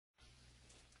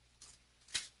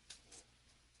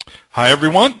Hi,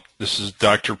 everyone. This is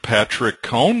Dr. Patrick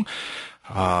Cohn.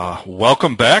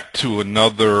 Welcome back to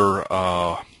another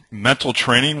mental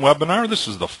training webinar. This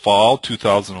is the fall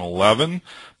 2011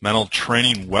 mental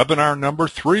training webinar number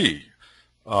 3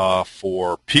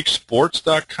 for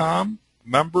peaksports.com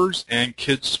members and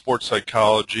Kids Sports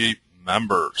Psychology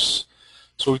members.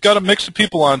 So we've got a mix of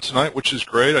people on tonight, which is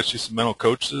great. I see some mental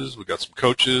coaches. We've got some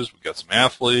coaches. We've got some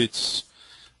athletes.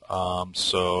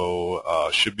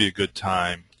 Should be a good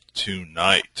time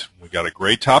tonight. We got a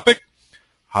great topic: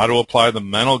 how to apply the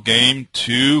mental game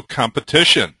to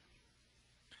competition.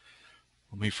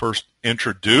 Let me first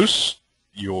introduce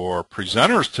your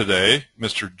presenters today,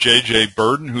 Mr. J.J.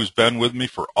 Birden, who's been with me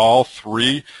for all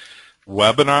 3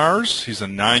 webinars. He's a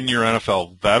 9-year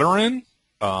NFL veteran.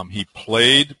 He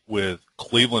played with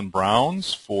Cleveland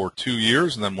Browns for 2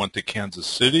 years and then went to Kansas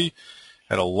City.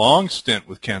 Had a long stint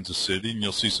with Kansas City, and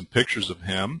you'll see some pictures of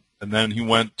him. And then he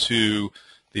went to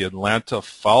the Atlanta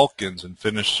Falcons and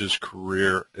finished his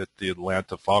career at the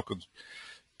Atlanta Falcons.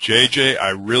 JJ,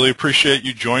 I really appreciate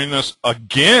you joining us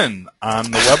again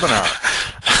on the webinar.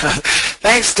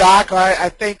 Thanks, Doc.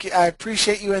 I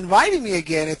appreciate you inviting me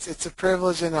again. It's a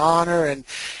privilege and an honor, and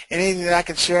anything that I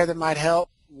can share that might help,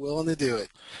 willing to do it.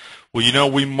 Well, you know,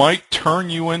 we might turn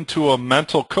you into a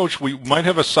mental coach. We might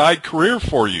have a side career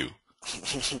for you.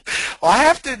 Well, I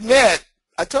have to admit,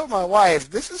 I told my wife,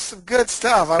 this is some good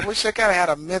stuff. I wish I kind of had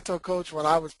a mental coach when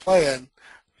I was playing.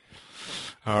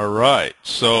 All right.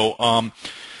 So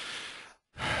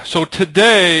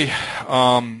today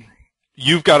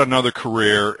you've got another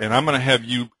career, and I'm going to have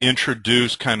you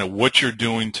introduce kind of what you're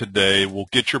doing today. We'll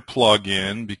get your plug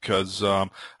in because I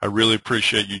really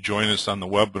appreciate you joining us on the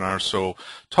webinar. So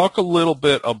talk a little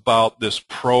bit about this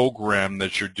program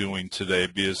that you're doing today,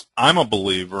 because I'm a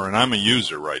believer and I'm a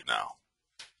user right now.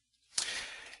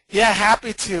 Yeah,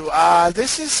 happy to.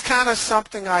 This is kind of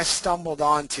something I stumbled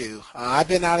onto. I've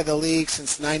been out of the league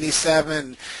since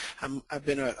 '97. I've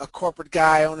been a corporate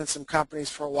guy owning some companies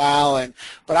for a while,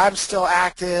 but I'm still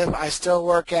active. I still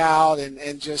work out,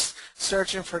 and just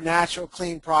searching for natural,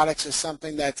 clean products is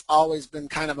something that's always been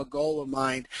kind of a goal of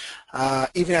mine,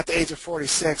 even at the age of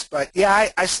 46. But yeah,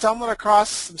 I stumbled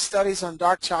across some studies on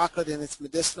dark chocolate and its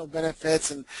medicinal benefits,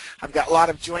 and I've got a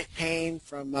lot of joint pain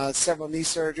from several knee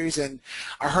surgeries, and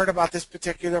I heard about this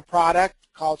particular product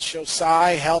called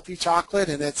Shosai Healthy Chocolate,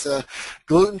 and it's a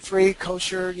gluten-free,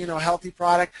 kosher, healthy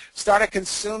product. Started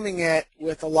consuming it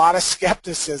with a lot of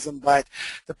skepticism, but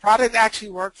the product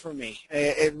actually worked for me.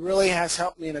 It really has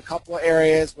helped me in a couple of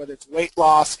areas, whether it's weight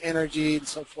loss, energy, and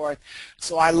so forth.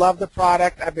 So I love the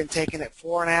product. I've been taking it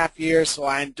 4.5 years, so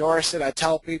I endorse it. I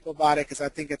tell people about it because I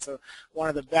think it's one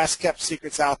of the best kept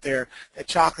secrets out there, that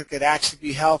chocolate could actually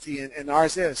be healthy, and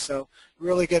ours is. So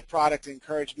really good product. I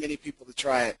encourage many people to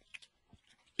try it.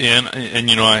 And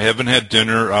I haven't had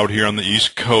dinner out here on the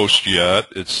East Coast yet.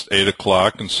 It's 8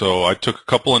 o'clock, and so I took a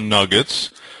couple of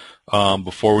nuggets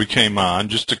before we came on,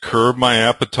 just to curb my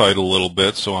appetite a little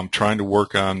bit. So I'm trying to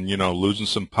work on, losing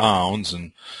some pounds,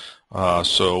 and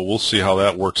so we'll see how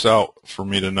that works out for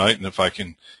me tonight, and if I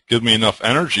can give me enough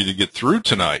energy to get through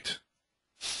tonight.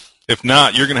 If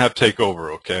not, you're going to have to take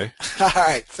over, okay? All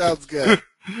right, sounds good.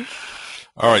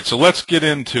 All right, so let's get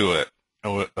into it.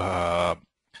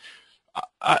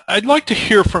 I'd like to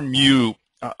hear from you,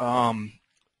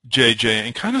 JJ,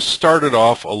 and kind of start it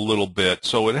off a little bit.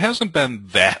 So it hasn't been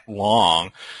that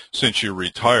long since you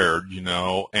retired,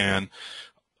 and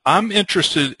I'm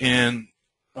interested in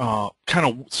kind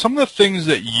of some of the things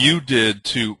that you did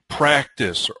to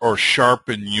practice or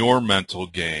sharpen your mental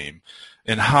game,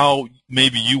 and how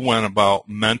maybe you went about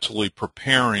mentally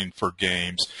preparing for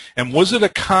games. And was it a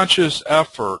conscious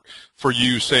effort for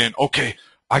you saying, okay,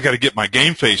 I got to get my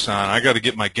game face on, I got to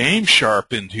get my game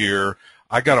sharpened here,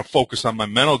 I got to focus on my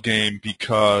mental game,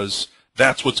 because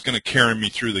that's what's going to carry me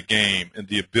through the game, and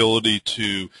the ability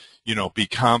to, be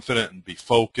confident and be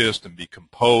focused and be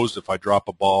composed if I drop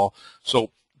a ball.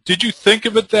 So did you think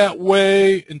of it that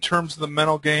way in terms of the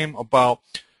mental game, about,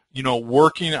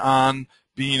 working on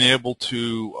being able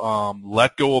to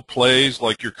let go of plays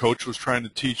like your coach was trying to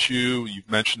teach you? You've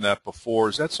mentioned that before.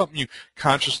 Is that something you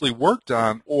consciously worked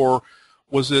on, or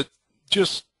was it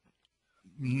just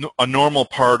a normal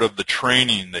part of the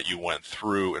training that you went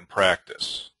through in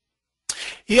practice?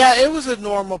 Yeah, it was a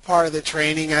normal part of the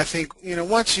training. I think,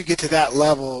 once you get to that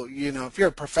level, if you're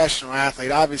a professional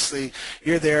athlete, obviously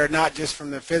you're there not just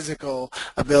from the physical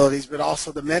abilities, but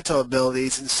also the mental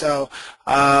abilities. And so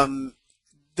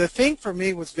the thing for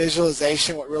me was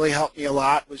visualization. What really helped me a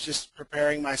lot was just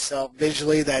preparing myself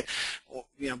visually, that,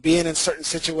 being in certain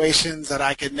situations that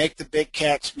I could make the big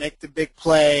catch, make the big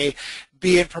play,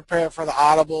 being prepared for the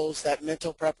audibles, that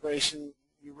mental preparation.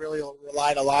 You really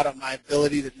relied a lot on my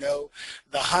ability to know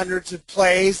the hundreds of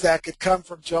plays that could come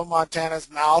from Joe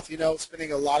Montana's mouth,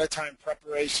 spending a lot of time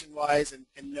preparation-wise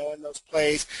and knowing those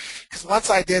plays. Because once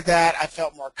I did that, I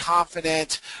felt more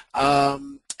confident.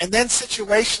 And then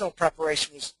situational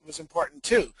preparation was important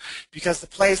too, because the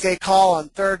plays they call on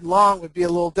 3rd and long would be a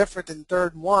little different than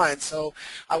 3rd and 1. So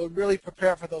I would really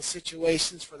prepare for those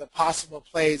situations, for the possible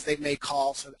plays they may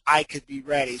call, so that I could be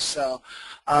ready. So,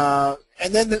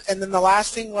 and then the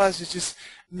last thing was just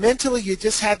mentally, you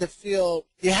just had to feel,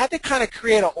 you had to kind of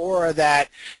create an aura that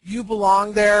you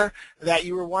belonged there, that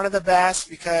you were one of the best,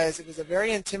 because it was a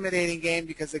very intimidating game,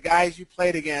 because the guys you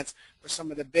played against were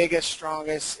some of the biggest,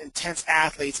 strongest, intense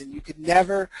athletes, and you could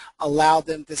never allow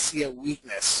them to see a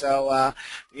weakness. So,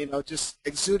 just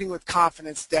exuding with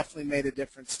confidence definitely made a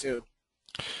difference too.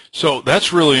 So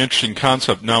that's really interesting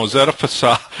concept. Now, is that a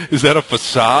facade? Is that a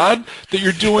facade that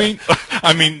you're doing?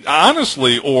 I mean,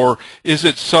 honestly, or is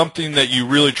it something that you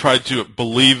really tried to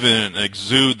believe in and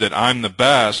exude that I'm the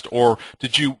best, or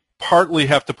did you partly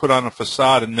have to put on a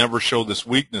facade and never show this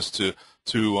weakness to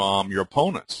your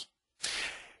opponents?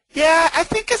 Yeah, I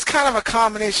think it's kind of a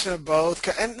combination of both.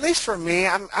 And at least for me,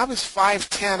 I was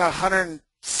 5'10",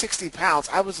 160 pounds.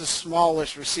 I was the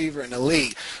smallest receiver in the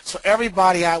league. So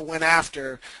everybody I went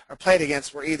after or played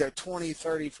against were either 20,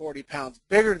 30, 40 pounds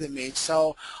bigger than me.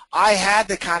 So I had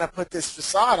to kind of put this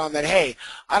facade on that, hey,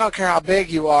 I don't care how big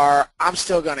you are, I'm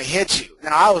still going to hit you.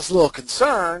 Now, I was a little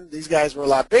concerned. These guys were a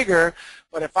lot bigger.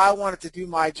 But if I wanted to do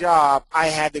my job, I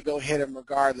had to go hit them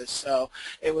regardless. So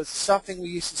it was something we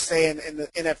used to say in the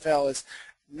NFL is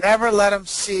never let them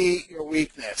see your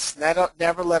weakness.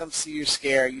 Never let them see you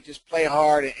scared. You just play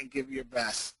hard and give your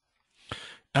best.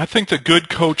 I think the good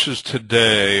coaches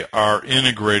today are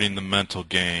integrating the mental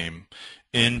game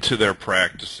into their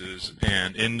practices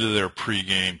and into their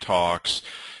pregame talks.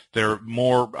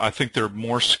 I think they're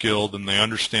more skilled and they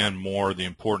understand more the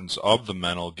importance of the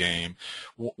mental game.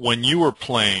 When you were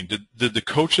playing, did the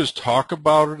coaches talk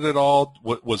about it at all?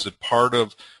 Was it part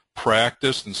of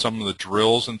practice and some of the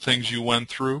drills and things you went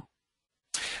through?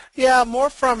 Yeah, more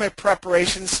from a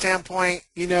preparation standpoint.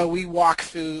 We walk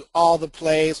through all the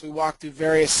plays. We walk through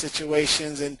various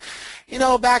situations. And,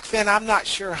 back then I'm not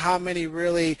sure how many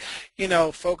really,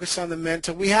 focus on the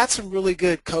mental. We had some really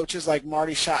good coaches like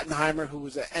Marty Schottenheimer, who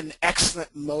was an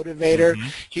excellent motivator. Mm-hmm.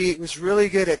 He was really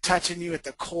good at touching you at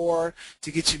the core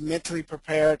to get you mentally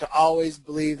prepared, to always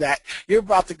believe that you're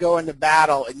about to go into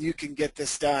battle and you can get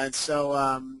this done. So,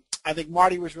 I think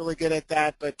Marty was really good at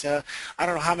that, but I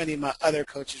don't know how many of my other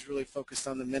coaches really focused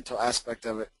on the mental aspect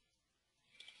of it.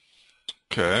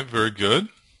 Okay, very good.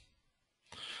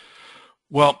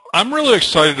 Well, I'm really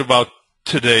excited about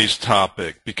today's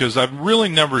topic because I've really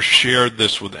never shared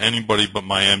this with anybody but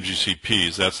my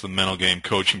MGCPs. That's the mental game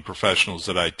coaching professionals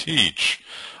that I teach.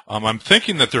 I'm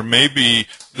thinking that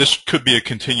this could be a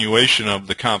continuation of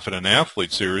the Confident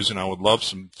Athlete series, and I would love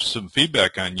some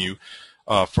feedback on you.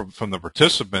 From the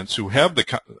participants who have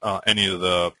any of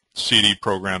the CD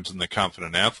programs in the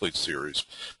Confident Athlete series,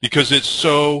 because it's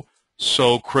so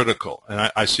critical. And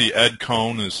I see Ed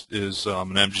Cohn is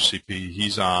an MGCP.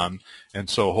 He's on, and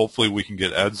so hopefully we can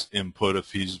get Ed's input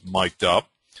if he's mic'd up.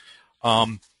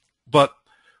 But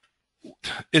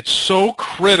it's so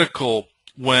critical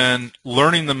when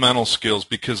learning the mental skills,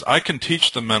 because I can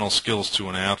teach the mental skills to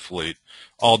an athlete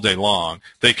all day long.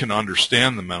 They can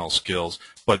understand the mental skills,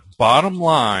 but bottom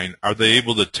line, are they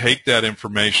able to take that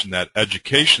information, that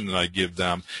education that I give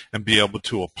them, and be able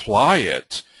to apply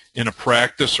it in a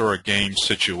practice or a game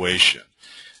situation?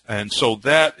 And so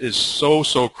that is so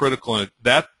critical, and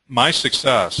that my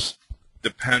success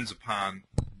depends upon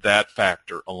that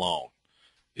factor alone.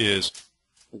 Is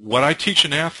what I teach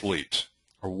an athlete,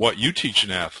 or what you teach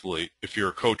an athlete, if you're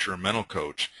a coach or a mental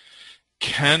coach,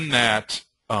 can that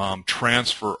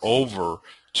transfer over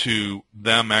to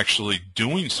them actually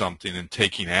doing something and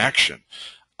taking action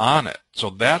on it? So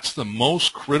that's the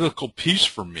most critical piece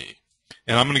for me.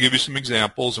 And I'm going to give you some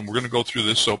examples, and we're going to go through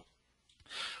this. So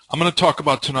I'm going to talk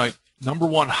about tonight, number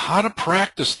one, how to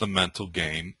practice the mental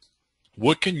game.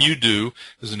 What can you do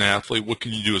as an athlete? What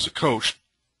can you do as a coach?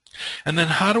 And then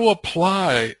how to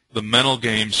apply the mental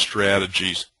game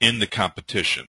strategies in the competition.